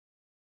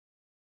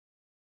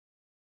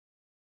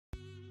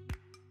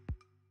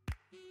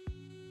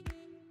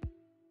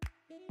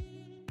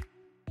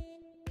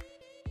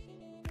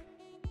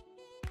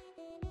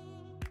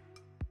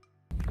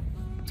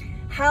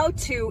how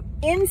to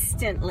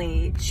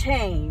instantly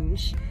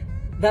change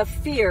the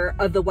fear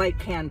of the white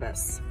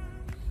canvas.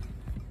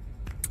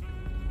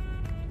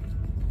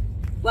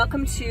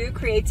 Welcome to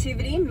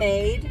Creativity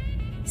Made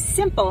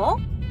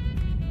Simple,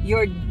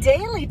 your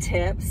daily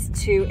tips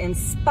to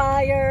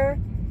inspire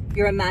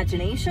your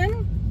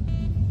imagination,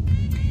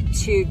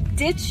 to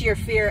ditch your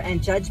fear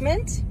and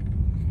judgment,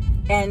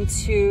 and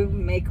to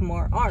make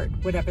more art,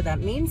 whatever that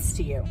means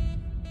to you.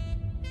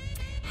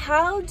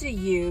 How do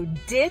you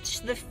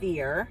ditch the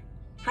fear?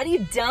 How do you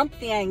dump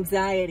the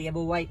anxiety of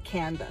a white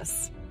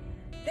canvas?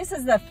 This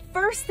is the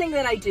first thing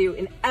that I do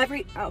in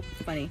every,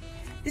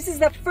 This is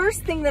the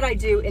first thing that I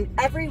do in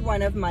every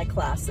one of my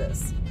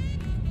classes.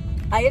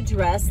 I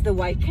address the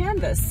white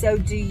canvas. So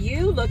do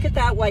you look at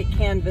that white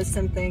canvas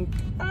and think,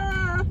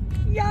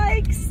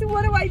 yikes,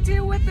 what do I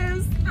do with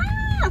this?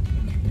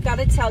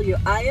 Gotta tell you,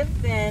 I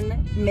have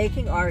been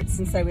making art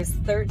since I was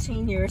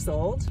 13 years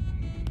old.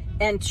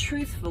 And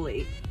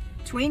truthfully,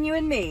 between you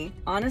and me,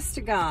 honest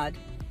to God,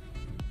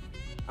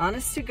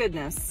 honest to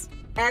goodness,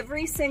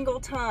 every single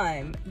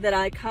time that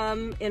I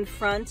come in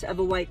front of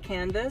a white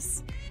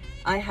canvas,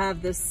 I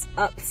have this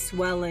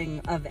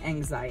upswelling of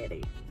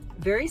anxiety.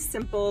 Very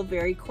simple,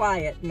 very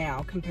quiet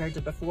now compared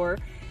to before,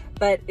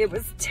 but it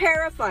was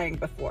terrifying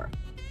before.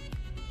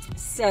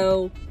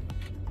 So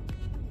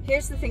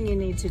here's the thing you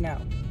need to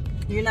know.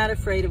 You're not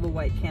afraid of a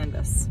white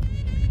canvas.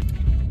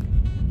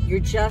 You're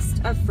just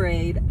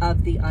afraid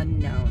of the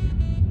unknown.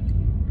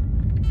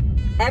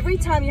 Every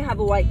time you have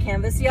a white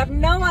canvas, you have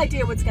no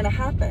idea what's going to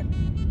happen.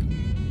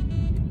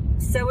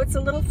 So it's a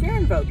little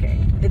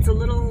fear-invoking. It's a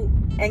little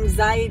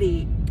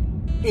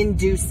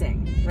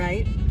anxiety-inducing,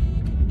 right?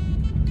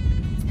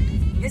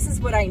 This is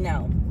what I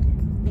know.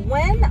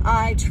 When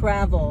I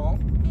travel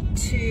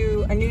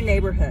to a new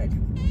neighborhood,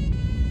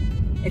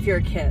 if you're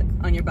a kid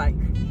on your bike,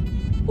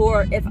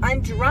 or if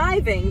I'm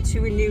driving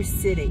to a new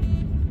city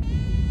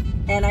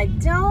and I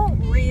don't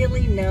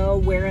really know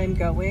where I'm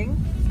going,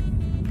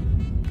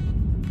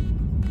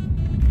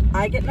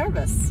 I get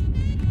nervous,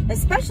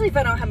 especially if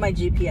I don't have my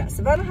GPS.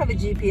 If I don't have a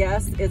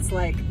GPS, it's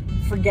like,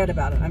 forget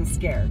about it, I'm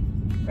scared,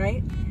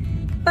 right?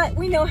 But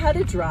we know how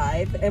to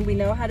drive and we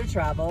know how to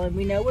travel and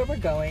we know where we're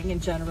going,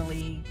 and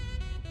generally